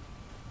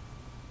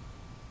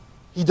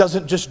 He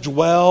doesn't just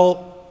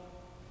dwell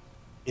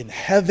in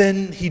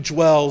heaven. He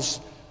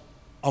dwells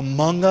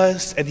among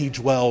us, and he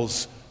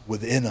dwells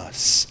within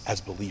us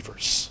as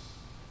believers.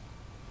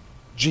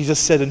 Jesus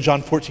said in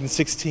John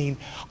 14:16,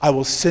 I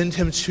will send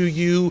him to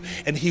you,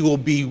 and he will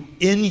be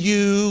in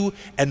you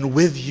and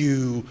with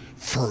you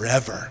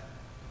forever.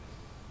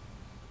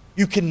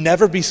 You can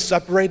never be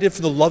separated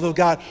from the love of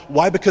God.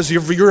 Why? Because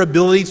of your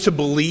ability to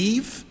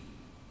believe?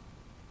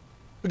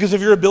 Because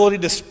of your ability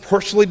to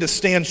personally to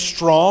stand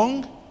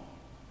strong?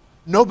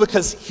 No,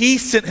 because he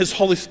sent his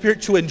Holy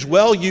Spirit to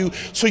indwell you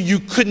so you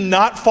could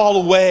not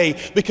fall away,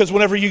 because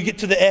whenever you get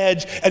to the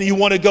edge and you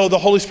want to go, the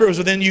Holy Spirit was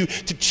within you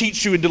to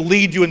teach you and to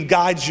lead you and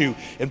guide you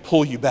and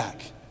pull you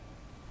back.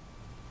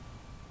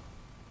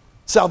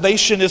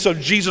 Salvation is of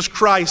Jesus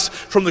Christ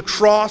from the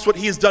cross, what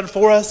he has done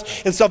for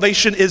us, and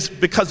salvation is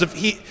because of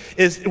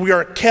we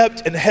are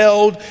kept and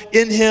held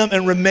in him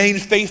and remain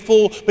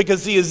faithful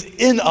because he is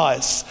in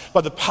us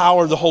by the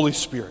power of the Holy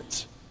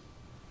Spirit.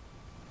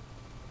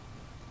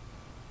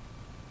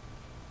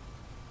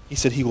 He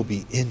said he will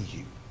be in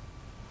you.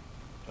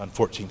 John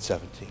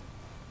 14:17.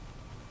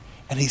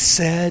 And he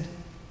said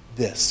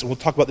this, and we'll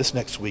talk about this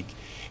next week.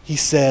 He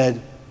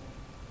said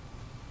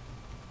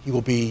he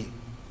will be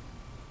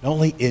not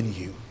only in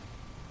you,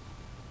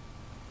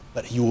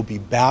 but you will be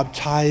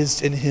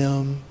baptized in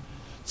him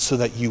so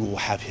that you will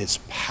have his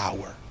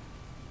power.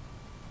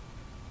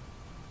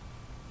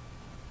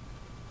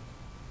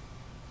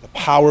 The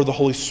power of the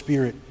Holy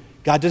Spirit.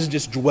 God doesn't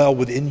just dwell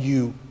within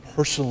you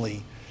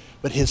personally,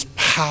 but his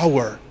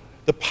power,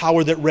 the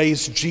power that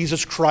raised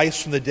Jesus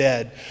Christ from the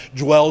dead,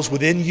 dwells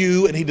within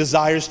you, and he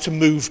desires to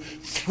move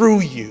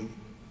through you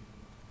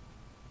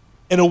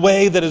in a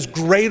way that is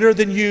greater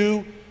than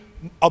you,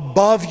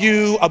 above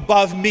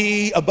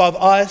me, above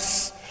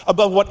us,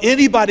 above what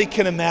anybody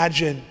can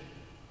imagine,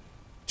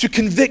 to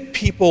convict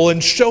people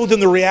and show them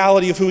the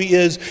reality of who he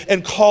is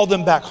and call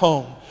them back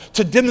home,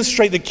 to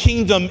demonstrate the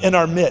kingdom in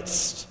our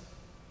midst,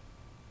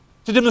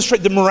 to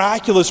demonstrate the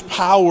miraculous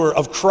power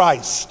of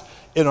Christ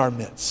in our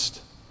midst.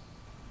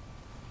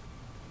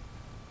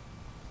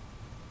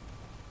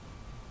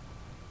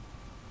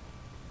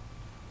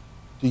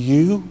 Do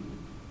you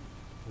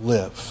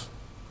live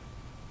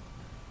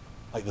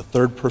like the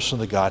third person of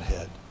the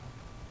Godhead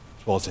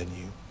dwells in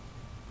you?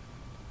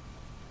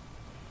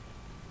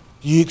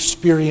 Do you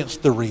experience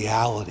the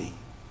reality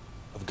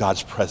of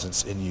God's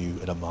presence in you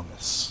and among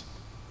us?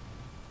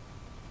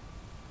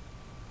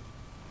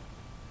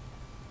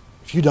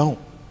 If you don't,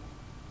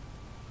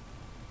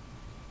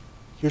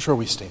 here's where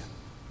we stand.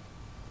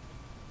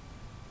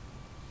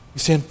 We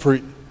stand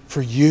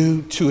for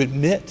you to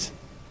admit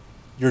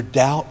your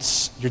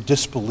doubts, your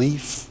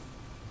disbelief,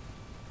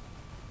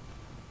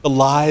 the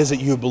lies that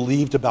you have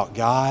believed about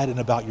God and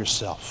about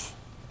yourself,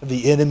 and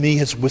the enemy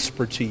has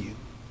whispered to you.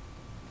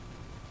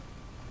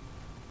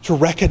 To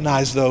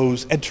recognize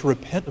those and to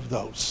repent of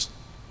those.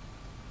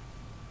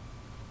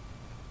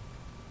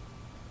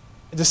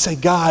 And to say,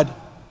 God,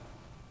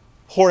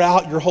 pour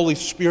out your Holy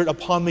Spirit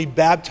upon me,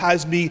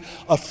 baptize me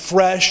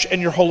afresh in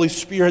your Holy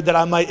Spirit that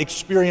I might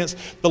experience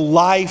the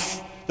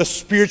life, the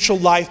spiritual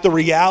life, the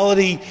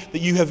reality that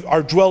you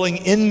are dwelling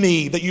in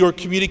me, that you are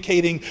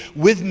communicating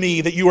with me,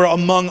 that you are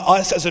among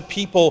us as a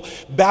people.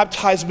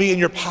 Baptize me in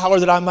your power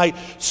that I might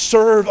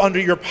serve under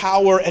your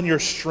power and your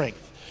strength.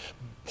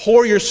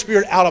 Pour your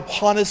Spirit out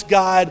upon us,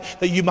 God,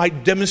 that you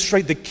might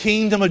demonstrate the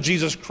kingdom of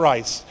Jesus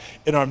Christ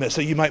in our midst,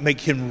 that you might make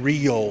him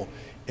real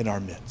in our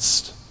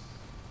midst.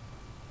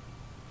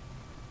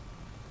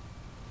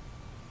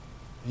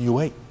 And you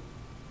wait.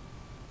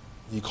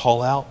 You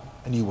call out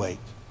and you wait.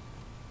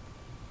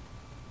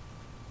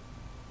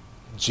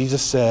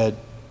 Jesus said,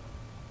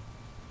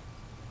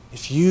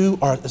 if you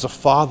are, as a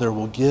father,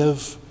 will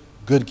give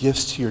good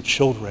gifts to your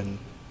children,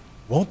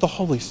 won't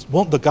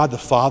the God the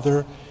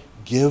Father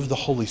give the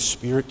Holy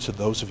Spirit to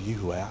those of you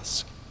who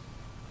ask?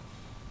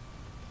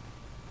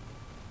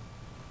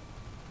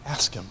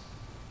 Ask him.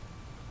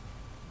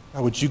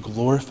 God, would you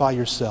glorify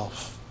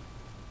yourself?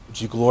 Would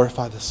you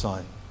glorify the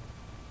Son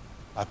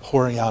by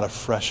pouring out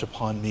afresh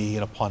upon me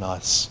and upon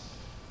us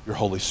your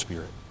Holy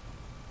Spirit?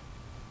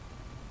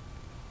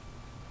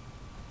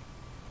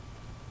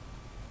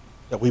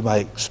 That we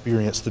might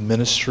experience the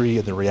ministry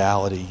and the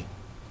reality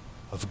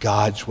of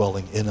God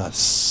dwelling in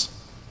us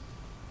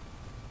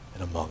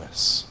and among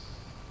us.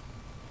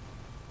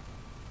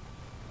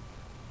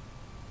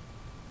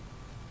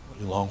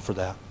 Don't you long for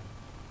that?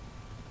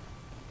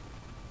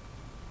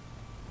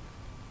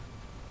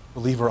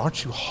 Believer,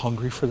 aren't you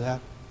hungry for that?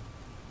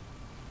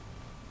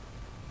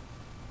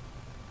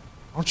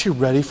 Aren't you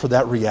ready for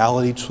that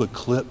reality to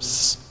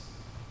eclipse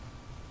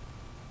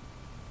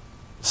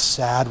the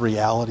sad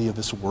reality of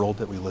this world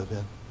that we live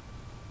in?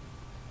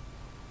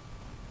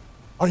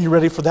 Are you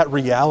ready for that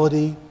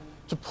reality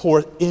to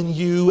pour in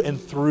you and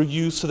through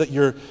you so that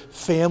your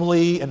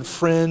family and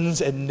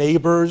friends and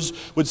neighbors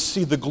would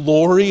see the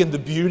glory and the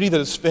beauty that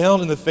is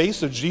found in the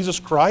face of Jesus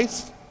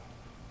Christ?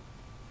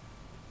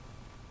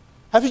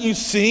 Haven't you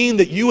seen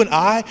that you and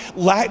I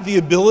lack the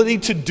ability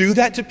to do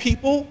that to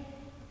people?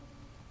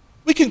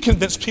 We can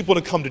convince people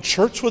to come to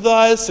church with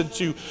us and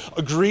to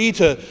agree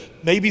to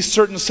maybe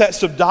certain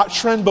sets of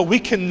doctrine, but we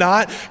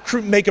cannot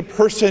make a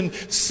person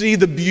see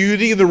the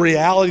beauty and the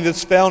reality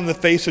that's found in the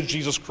face of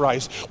Jesus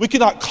Christ. We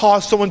cannot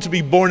cause someone to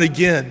be born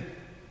again.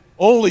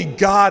 Only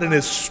God and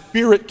His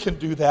Spirit can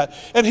do that,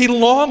 and He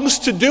longs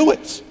to do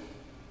it.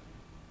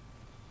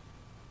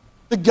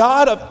 The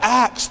God of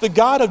Acts, the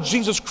God of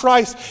Jesus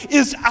Christ,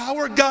 is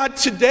our God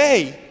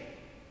today.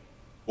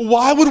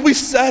 Why would we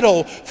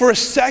settle for a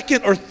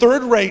second or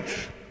third-rate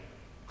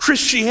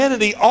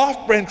Christianity,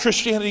 off-brand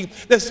Christianity,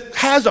 that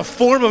has a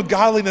form of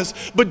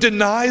godliness but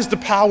denies the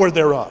power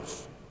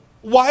thereof?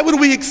 Why would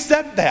we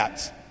accept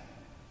that?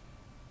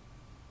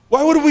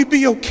 Why would we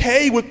be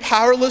okay with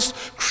powerless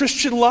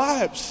Christian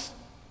lives?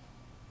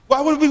 Why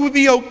would we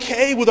be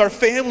okay with our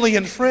family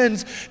and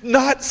friends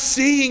not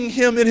seeing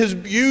Him in His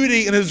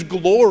beauty and His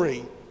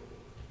glory?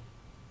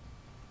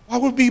 Why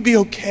would we be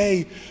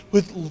okay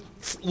with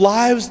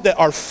lives that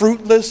are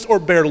fruitless or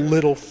bear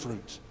little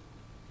fruit?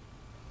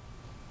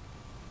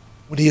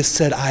 When He has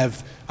said, I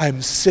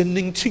am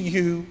sending to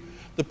you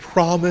the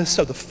promise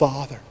of the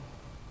Father.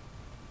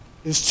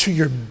 It is to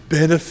your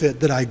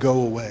benefit that I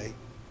go away,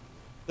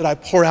 that I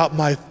pour out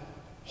my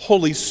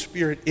Holy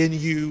Spirit in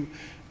you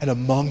and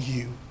among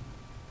you,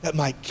 that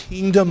my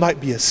kingdom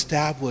might be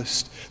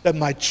established, that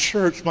my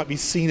church might be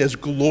seen as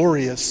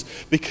glorious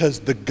because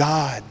the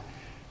God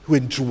who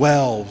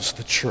indwells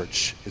the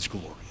church is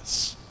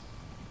glorious.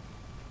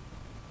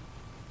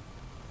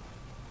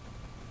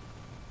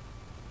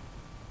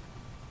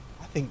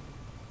 I think,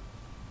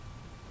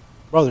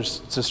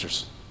 brothers and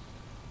sisters,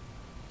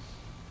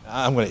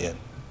 I'm going to end.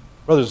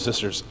 Brothers and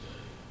sisters,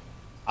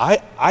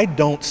 I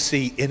don't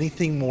see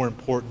anything more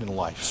important in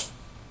life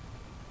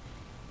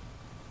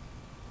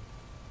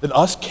than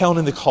us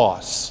counting the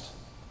cost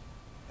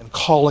and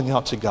calling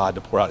out to God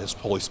to pour out His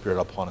Holy Spirit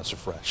upon us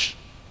afresh.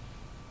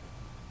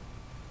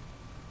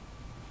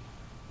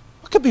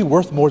 What could be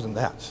worth more than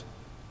that?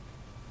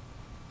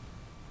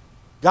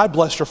 God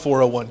bless your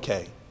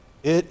 401k.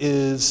 It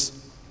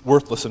is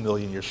worthless a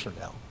million years from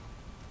now.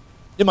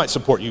 It might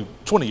support you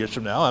 20 years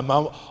from now. I'm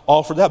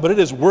all for that, but it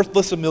is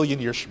worthless a million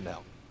years from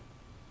now.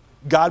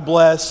 God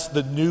bless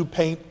the new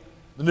paint,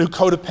 the new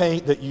coat of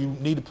paint that you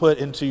need to put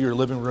into your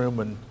living room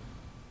and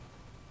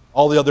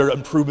all the other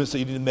improvements that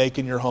you need to make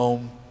in your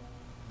home.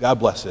 God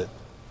bless it.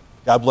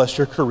 God bless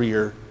your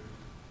career.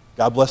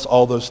 God bless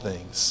all those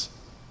things.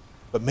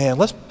 But man,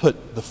 let's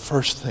put the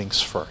first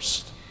things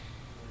first.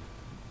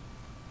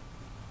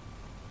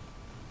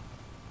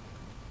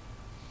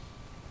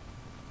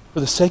 For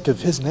the sake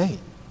of His name.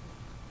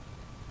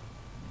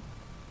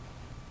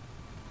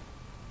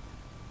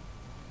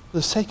 For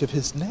the sake of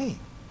His name.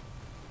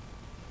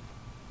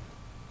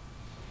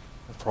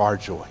 And for our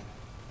joy.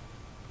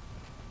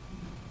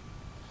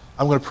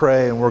 I'm going to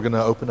pray and we're going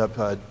to open up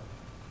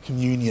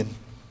communion.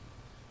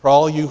 For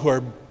all you who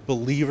are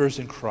believers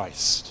in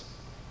Christ,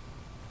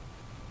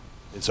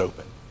 it's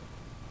open.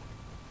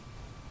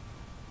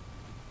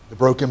 The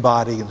broken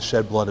body and the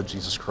shed blood of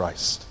Jesus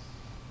Christ.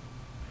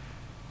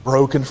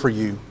 Broken for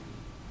you,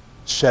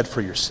 shed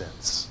for your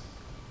sins.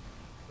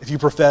 If you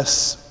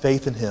profess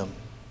faith in Him,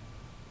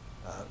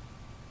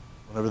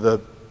 whenever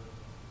the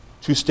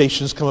two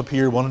stations come up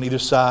here, one on either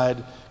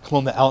side, come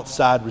on the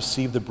outside,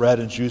 receive the bread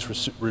and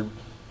juice,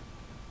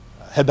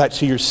 head back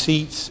to your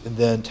seats, and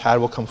then Tad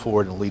will come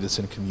forward and lead us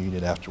in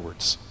communion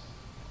afterwards.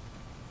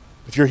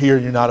 If you're here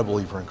and you're not a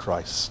believer in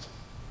Christ,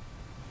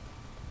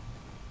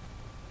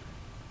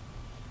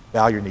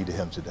 bow your knee to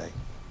Him today.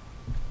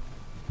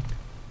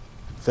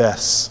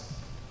 Confess,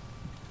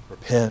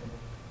 repent,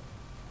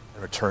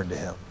 and return to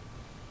Him.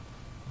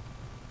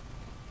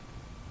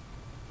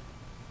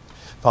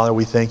 Father,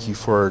 we thank You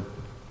for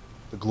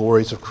the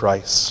glories of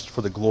Christ,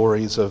 for the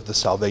glories of the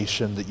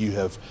salvation that You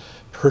have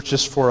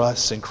purchased for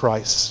us in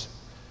Christ.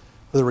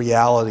 for the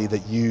reality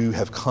that you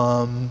have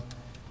come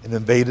and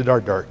invaded our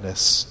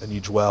darkness and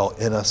you dwell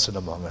in us and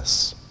among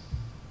us.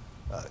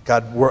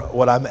 God,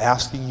 what I'm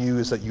asking you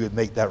is that you would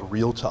make that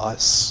real to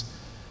us.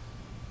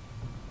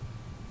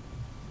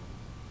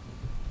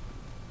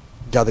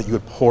 God, that you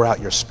would pour out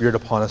your Spirit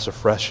upon us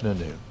afresh and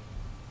anew.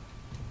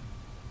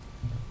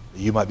 That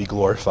you might be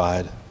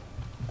glorified.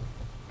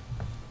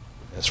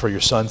 It's for your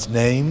Son's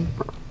name.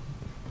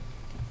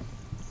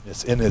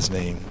 It's in his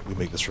name we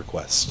make this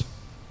request.